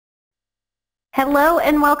Hello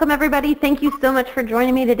and welcome everybody. Thank you so much for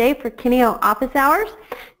joining me today for Kineo Office Hours.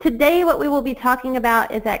 Today what we will be talking about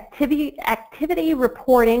is activity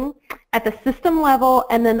reporting at the system level,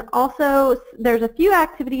 and then also there's a few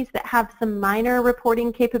activities that have some minor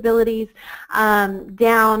reporting capabilities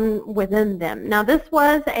down within them. Now this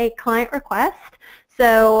was a client request,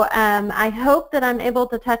 so I hope that I'm able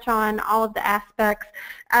to touch on all of the aspects.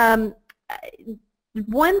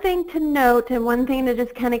 One thing to note and one thing to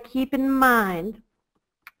just kind of keep in mind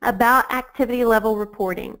about activity level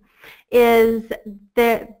reporting is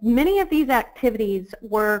that many of these activities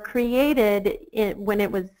were created when it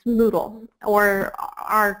was Moodle, or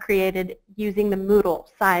are created using the Moodle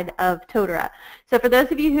side of Totara. So for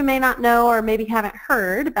those of you who may not know or maybe haven't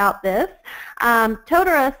heard about this,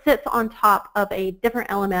 Totara sits on top of a different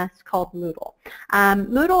LMS called Moodle.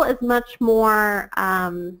 Moodle is much more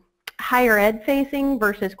higher ed facing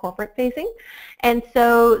versus corporate facing, and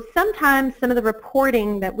so sometimes some of the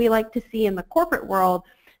reporting that we like to see in the corporate world,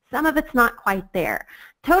 some of it's not quite there.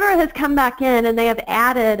 Totara has come back in and they have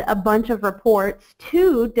added a bunch of reports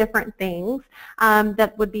to different things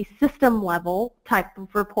that would be system level type of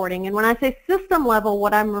reporting. And when I say system level,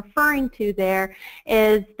 what I'm referring to there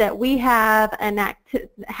is that we have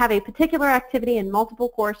a particular activity in multiple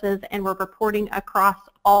courses and we're reporting across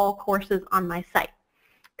all courses on my site.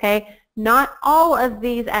 Okay, not all of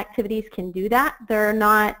these activities can do that. There are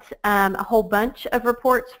not a whole bunch of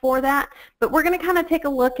reports for that, but we're going to kind of take a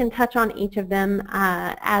look and touch on each of them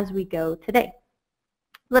as we go today.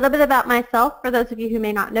 A little bit about myself for those of you who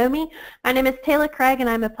may not know me. My name is Taylor Craig and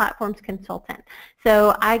I'm a platforms consultant.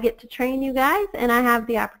 So I get to train you guys and I have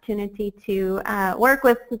the opportunity to work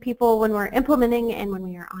with people when we're implementing and when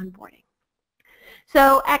we are onboarding.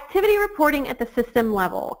 So activity reporting at the system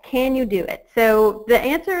level, can you do it? So the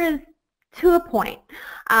answer is to a point.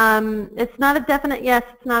 It's not a definite yes,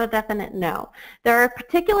 it's not a definite no. There are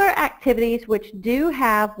particular activities which do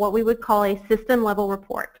have what we would call a system level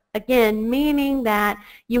report. Again, meaning that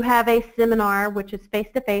you have a seminar which is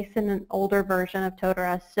face-to-face in an older version of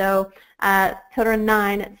Totara. So Totara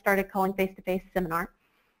 9 it started calling face-to-face seminar.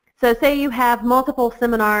 So say you have multiple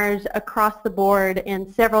seminars across the board in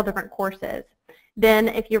several different courses. Then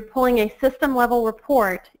if you're pulling a system level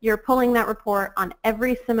report, you're pulling that report on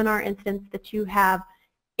every seminar instance that you have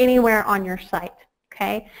anywhere on your site.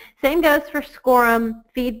 Okay? Same goes for scorum,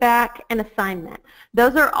 feedback, and assignment.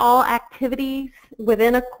 Those are all activities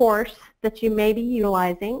within a course that you may be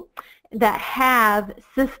utilizing that have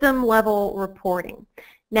system level reporting.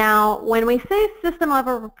 Now, when we say system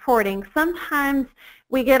level reporting, sometimes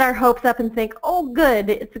we get our hopes up and think, oh good,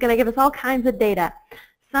 it's going to give us all kinds of data.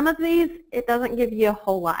 Some of these, it doesn't give you a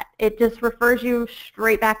whole lot. It just refers you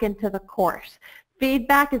straight back into the course.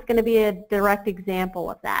 Feedback is going to be a direct example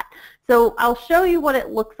of that. So I'll show you what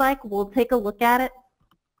it looks like. We'll take a look at it,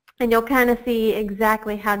 and you'll kind of see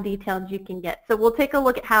exactly how detailed you can get. So we'll take a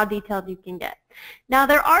look at how detailed you can get. Now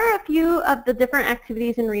there are a few of the different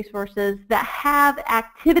activities and resources that have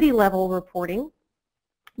activity level reporting.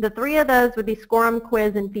 The three of those would be scorum,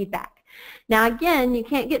 quiz, and feedback. Now again, you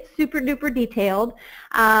can't get super duper detailed,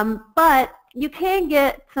 but you can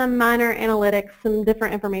get some minor analytics, some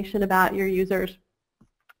different information about your users,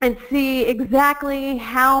 and see exactly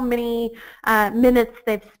how many minutes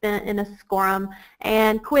they've spent in a scorum.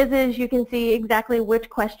 And quizzes, you can see exactly which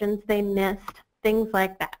questions they missed, things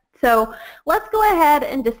like that. So let's go ahead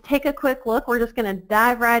and just take a quick look. We're just going to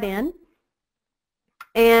dive right in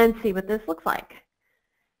and see what this looks like.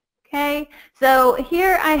 Okay, so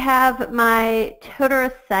here I have my Totara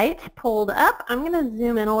site pulled up. I'm going to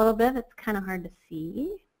zoom in a little bit. It's kind of hard to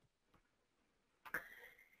see.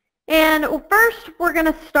 And first, we're going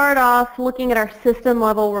to start off looking at our system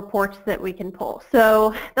level reports that we can pull.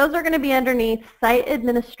 So those are going to be underneath Site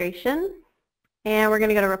Administration, and we're going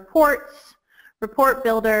to go to Reports, Report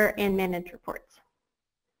Builder, and Manage Reports.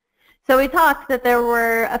 So we talked that there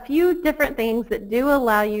were a few different things that do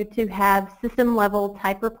allow you to have system level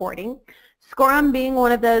type reporting. Scorum being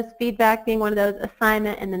one of those, feedback being one of those,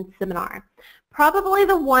 assignment, and then seminar. Probably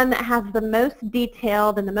the one that has the most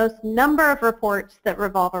detailed and the most number of reports that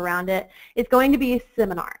revolve around it is going to be a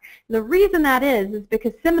seminar. And the reason that is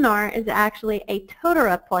because seminar is actually a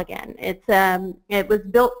Totara plugin. It was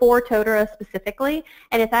built for Totara specifically,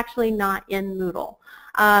 and it's actually not in Moodle.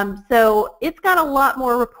 So it's got a lot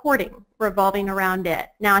more reporting revolving around it.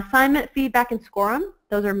 Now assignment, feedback, and scorum,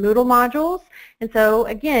 those are Moodle modules, and so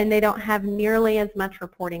again they don't have nearly as much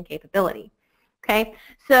reporting capability. Okay,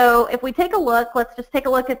 so if we take a look, let's just take a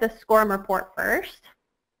look at the scorum report first.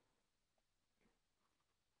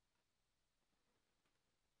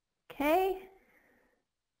 Okay,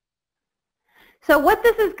 So what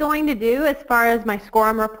this is going to do as far as my score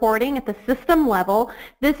I'm reporting at the system level,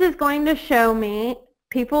 this is going to show me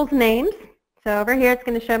people's names. So over here it's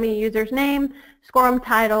going to show me user's name, score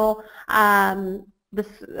title, the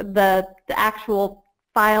actual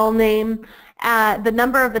file name, the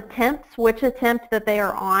number of attempts, which attempt that they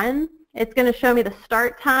are on. It's going to show me the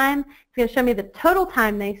start time. It's going to show me the total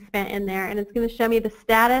time they spent in there, and it's going to show me the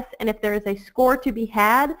status, and if there is a score to be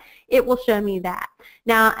had, it will show me that.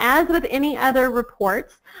 Now, as with any other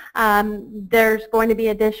reports, there's going to be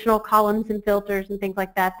additional columns and filters and things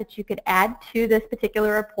like that that you could add to this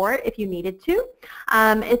particular report if you needed to.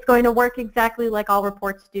 It's going to work exactly like all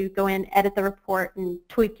reports do. Go in, edit the report, and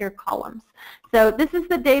tweak your columns. So this is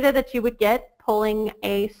the data that you would get pulling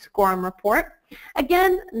a SCORM report.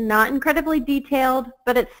 Again, not incredibly detailed,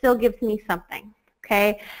 but it still gives me something.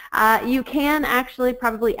 Okay, you can actually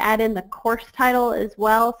probably add in the course title as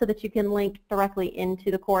well so that you can link directly into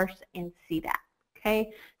the course and see that.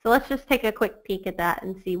 Okay, so let's just take a quick peek at that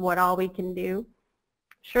and see what all we can do.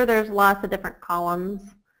 Sure, there's lots of different columns.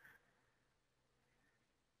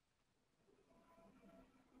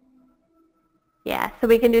 Yeah, so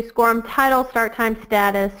we can do SCORM title, start time,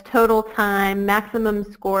 status, total time, maximum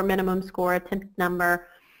score, minimum score, attempt number.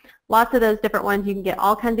 Lots of those different ones. You can get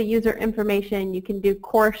all kinds of user information. You can do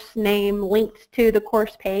course name linked to the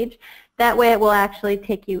course page. That way it will actually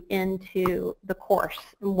take you into the course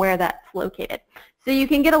and where that's located. So you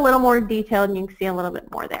can get a little more detailed and you can see a little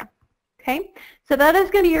bit more there. Okay, so that is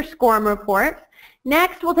going to be your SCORM report.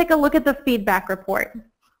 Next, we'll take a look at the feedback report.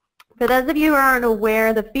 For those of you who aren't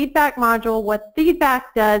aware, the feedback module, what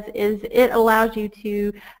feedback does is it allows you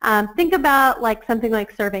to think about like something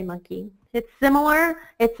like SurveyMonkey. It's similar.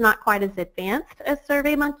 It's not quite as advanced as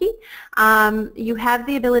SurveyMonkey. You have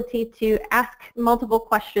the ability to ask multiple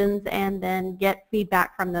questions and then get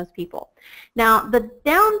feedback from those people. Now, the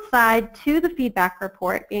downside to the feedback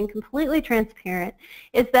report, being completely transparent,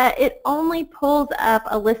 is that it only pulls up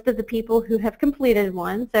a list of the people who have completed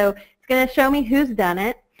one. So it's going to show me who's done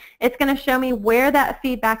it. It's going to show me where that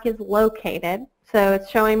feedback is located. So it's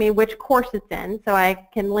showing me which course it's in, so I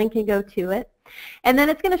can link and go to it. And then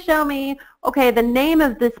it's going to show me, okay, the name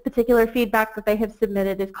of this particular feedback that they have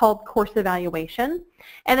submitted is called course evaluation.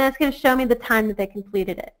 And then it's going to show me the time that they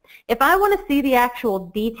completed it. If I want to see the actual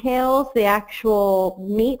details, the actual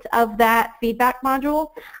meat of that feedback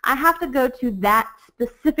module, I have to go to that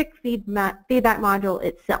specific feedback module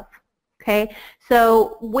itself. Okay,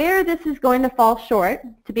 so where this is going to fall short,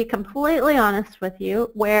 to be completely honest with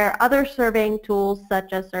you, where other surveying tools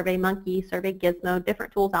such as SurveyMonkey, SurveyGizmo,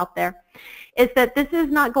 different tools out there, is that this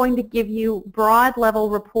is not going to give you broad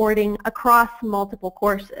level reporting across multiple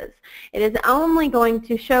courses. It is only going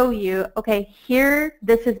to show you, okay, here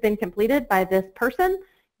this has been completed by this person,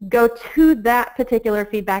 go to that particular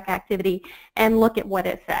feedback activity and look at what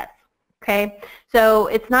it says. Okay, so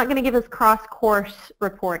it's not going to give us cross-course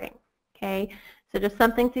reporting. Okay, so just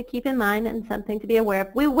something to keep in mind and something to be aware of.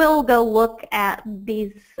 We will go look at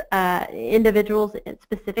these individuals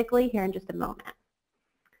specifically here in just a moment.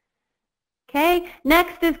 Okay,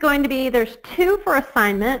 next is going to be, there's two for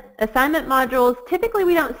assignment. Assignment modules, typically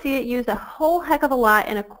we don't see it used a whole heck of a lot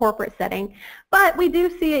in a corporate setting, but we do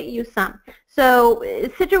see it used some. So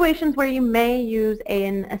situations where you may use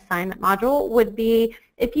an assignment module would be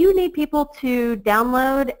if you need people to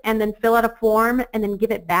download and then fill out a form and then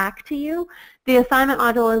give it back to you, the assignment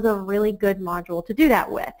module is a really good module to do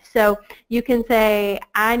that with. So you can say,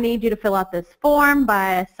 I need you to fill out this form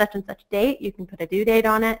by such and such date. You can put a due date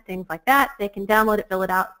on it, things like that. They can download it, fill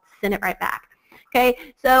it out, send it right back. Okay,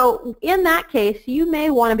 so in that case, you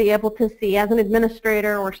may want to be able to see, as an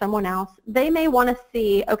administrator or someone else, they may want to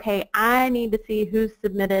see, okay, I need to see who's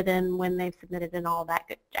submitted and when they've submitted and all that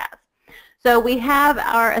good jazz. So we have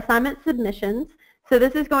our assignment submissions. So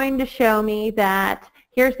this is going to show me that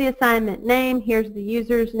here's the assignment name, here's the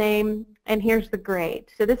user's name, and here's the grade.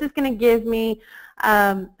 So this is going to give me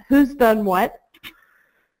who's done what.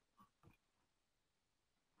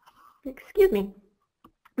 Excuse me.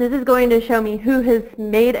 This is going to show me who has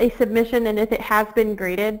made a submission and if it has been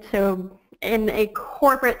graded. So in a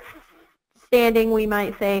corporate standing, we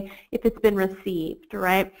might say if it's been received,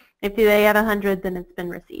 right? If they have 100, then it's been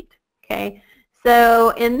received. Okay. So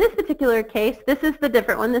in this particular case, this is the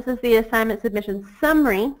different one. This is the assignment submission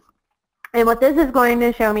summary. And what this is going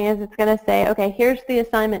to show me is it's going to say, okay, here's the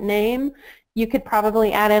assignment name. You could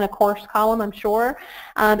probably add in a course column, I'm sure.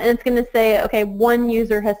 And it's going to say, okay, one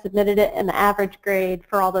user has submitted it, and the average grade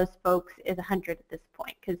for all those folks is 100 at this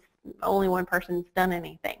point because only one person's done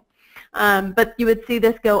anything. But you would see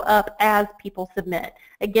this go up as people submit.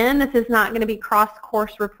 Again, this is not going to be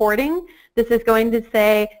cross-course reporting. This is going to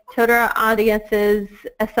say Totara audience's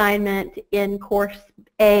assignment in course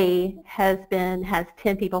A has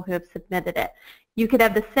 10 people who have submitted it. You could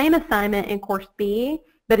have the same assignment in course B,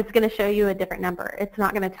 but it's going to show you a different number. It's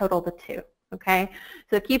not going to total the two. Okay,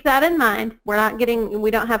 so keep that in mind.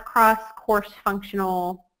 We don't have cross-course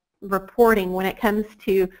functional reporting when it comes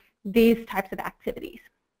to these types of activities.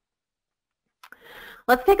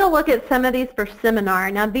 Let's take a look at some of these for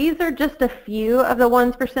seminar. Now these are just a few of the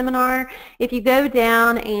ones for seminar. If you go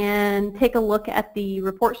down and take a look at the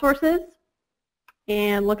report sources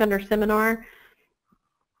and look under seminar,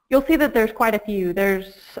 you'll see that there's quite a few.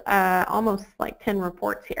 There's almost like 10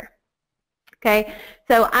 reports here. Okay,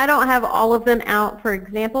 so I don't have all of them out for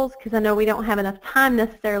examples because I know we don't have enough time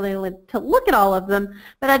necessarily to look at all of them,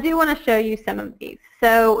 but I do want to show you some of these.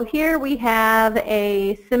 So here we have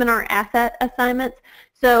a seminar asset assignment.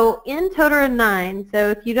 So in Totara 9,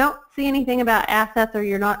 so if you don't see anything about assets or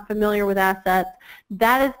you're not familiar with assets,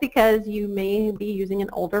 that is because you may be using an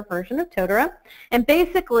older version of Totara. And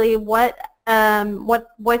basically what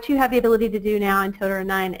you have the ability to do now in Totara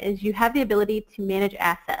 9 is you have the ability to manage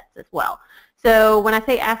assets as well. So when I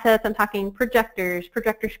say assets, I'm talking projectors,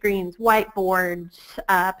 projector screens, whiteboards,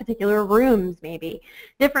 particular rooms maybe,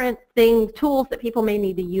 different things, tools that people may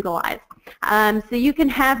need to utilize. So you can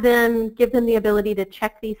have them, give them the ability to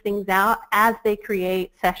check these things out as they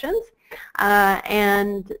create sessions,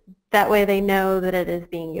 and that way they know that it is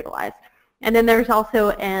being utilized. And then there's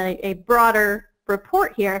also a broader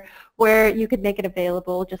report here where you could make it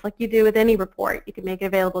available just like you do with any report. You can make it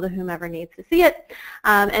available to whomever needs to see it,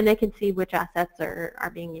 and they can see which assets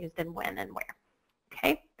are being used and when and where.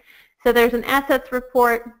 Okay, so there's an assets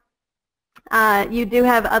report. You do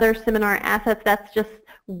have other seminar assets. That's just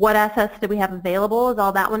what assets do we have available is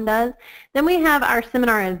all that one does. Then we have our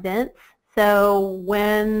seminar events. So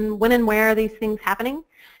when and where are these things happening?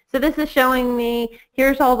 So this is showing me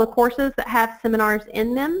here's all the courses that have seminars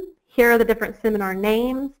in them. Here are the different seminar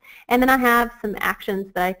names, and then I have some actions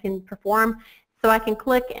that I can perform. So I can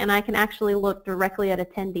click and I can actually look directly at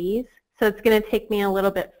attendees. So it's going to take me a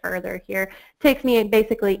little bit further here. It takes me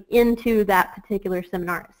basically into that particular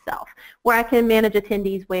seminar itself, where I can manage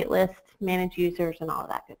attendees, wait lists, manage users, and all of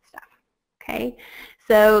that good stuff. Okay,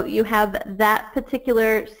 so you have that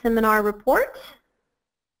particular seminar report,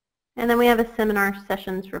 and then we have a seminar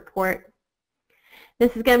sessions report.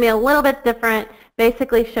 This is going to be a little bit different.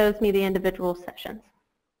 Basically shows me the individual sessions.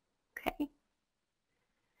 Okay.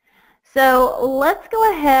 So let's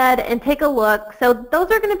go ahead and take a look. So those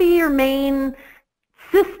are going to be your main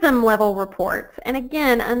system level reports. And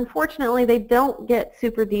again, unfortunately, they don't get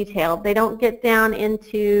super detailed. They don't get down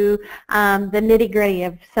into the nitty-gritty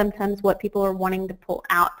of sometimes what people are wanting to pull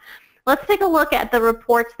out. Let's take a look at the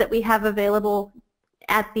reports that we have available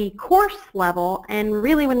at the course level, and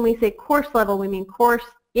really when we say course level, we mean course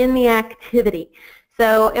in the activity.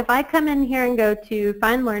 So if I come in here and go to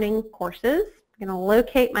Find Learning Courses, I'm going to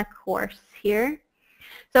locate my course here.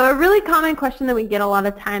 So a really common question that we get a lot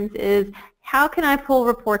of times is, how can I pull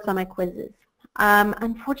reports on my quizzes?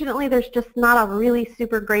 Unfortunately, there's just not a really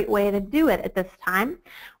super great way to do it at this time.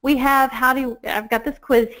 We have I've got this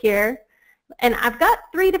quiz here. And I've got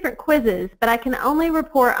 3 different quizzes, but I can only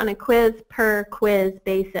report on a quiz per quiz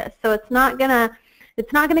basis. So it's not gonna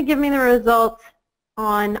give me the results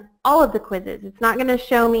on all of the quizzes. It's not gonna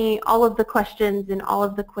show me all of the questions in all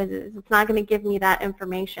of the quizzes. It's not gonna give me that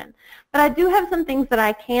information. But I do have some things that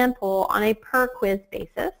I can pull on a per quiz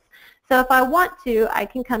basis. So if I want to, I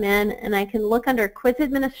can come in and I can look under quiz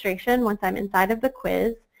administration once I'm inside of the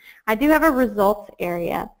quiz. I do have a results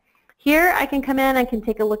area. Here I can come in, I can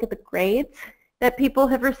take a look at the grades that people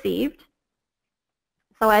have received.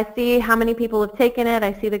 So I see how many people have taken it,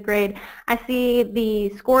 I see the grade, I see the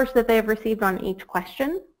scores that they have received on each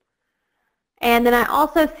question. And then I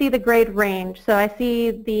also see the grade range. So I see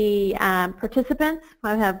the participants.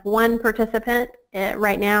 I have 1 participant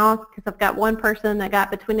right now because I've got 1 person that got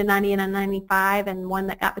between a 90 and a 95 and 1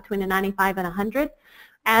 that got between a 95 and 100.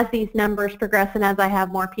 As these numbers progress and as I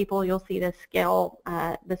have more people, you'll see this scale,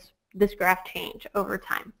 this graph change over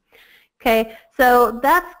time. Okay, so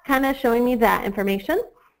that's kind of showing me that information.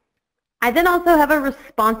 I then also have a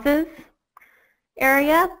responses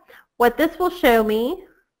area. What this will show me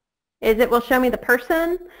is it will show me the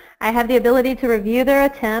person. I have the ability to review their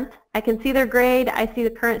attempt. I can see their grade. I see the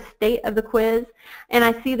current state of the quiz, and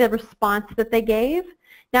I see the response that they gave.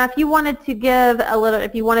 Now if you wanted to give a little,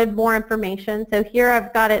 if you wanted more information, so here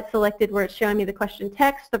I've got it selected where it's showing me the question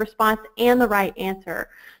text, the response, and the right answer.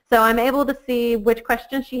 So I'm able to see which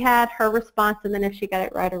question she had, her response, and then if she got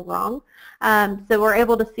it right or wrong. So we're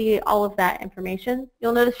able to see all of that information.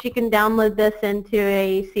 You'll notice she can download this into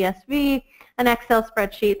a CSV, an Excel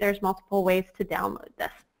spreadsheet. There's multiple ways to download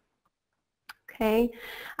this. Okay.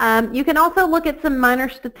 You can also look at some minor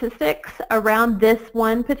statistics around this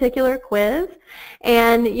one particular quiz,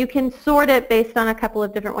 and you can sort it based on a couple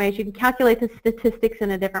of different ways. You can calculate the statistics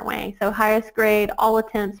in a different way. So highest grade, all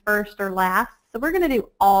attempts, first or last. So we're going to do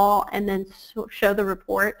all and then show the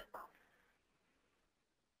report.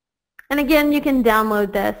 And again, you can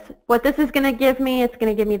download this. What this is going to give me, it's going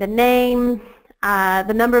to give me the name,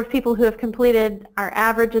 the number of people who have completed, our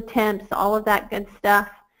average attempts, all of that good stuff.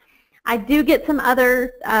 I do get some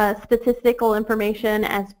other statistical information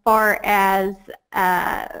as far as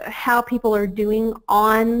how people are doing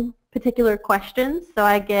on particular questions. So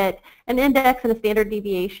I get an index and a standard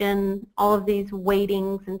deviation, all of these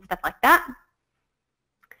weightings and stuff like that.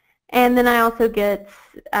 And then I also get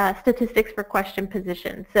statistics for question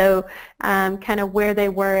position, so kind of where they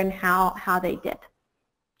were and how they did.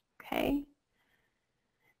 Okay.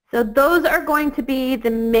 So those are going to be the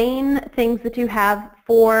main things that you have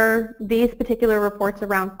for these particular reports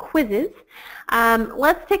around quizzes.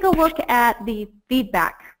 Let's take a look at the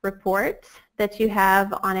feedback report that you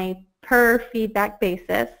have on a per feedback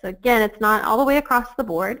basis. So again, it's not all the way across the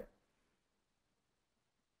board.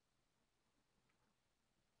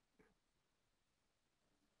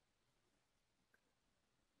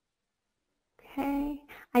 Okay.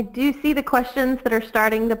 I do see the questions that are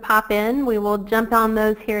starting to pop in. We will jump on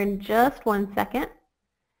those here in just 1 second.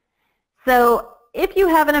 So if you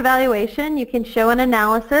have an evaluation, you can show an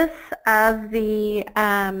analysis of the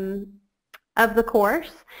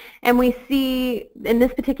course. And we see, in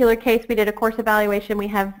this particular case, we did a course evaluation.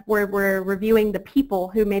 We're reviewing the people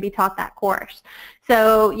who maybe taught that course.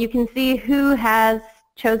 So you can see who has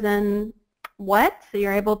chosen what. So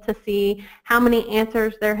you're able to see how many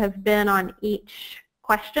answers there have been on each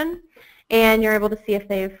question, and you're able to see if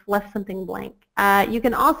they've left something blank. You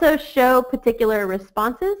can also show particular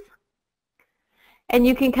responses, and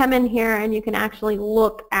you can come in here and you can actually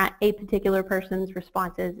look at a particular person's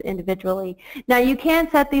responses individually. Now you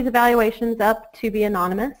can set these evaluations up to be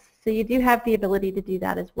anonymous, so you do have the ability to do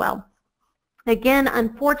that as well. Again,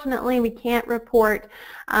 unfortunately, we can't report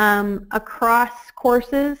across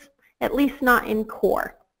courses, at least not in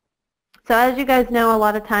core. So as you guys know, a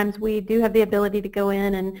lot of times we do have the ability to go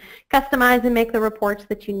in and customize and make the reports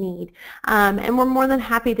that you need. And we're more than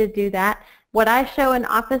happy to do that. What I show in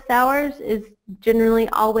office hours is generally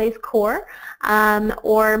always core,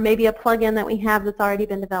 or maybe a plugin that we have that's already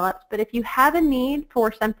been developed. But if you have a need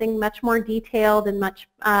for something much more detailed and much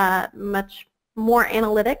more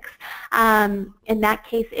analytics, in that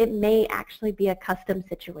case it may actually be a custom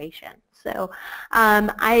situation. So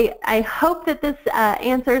I hope that this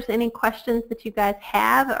answers any questions that you guys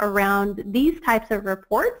have around these types of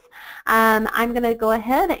reports. I'm going to go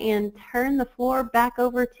ahead and turn the floor back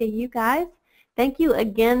over to you guys. Thank you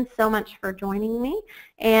again so much for joining me,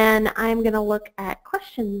 and I'm going to look at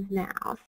questions now.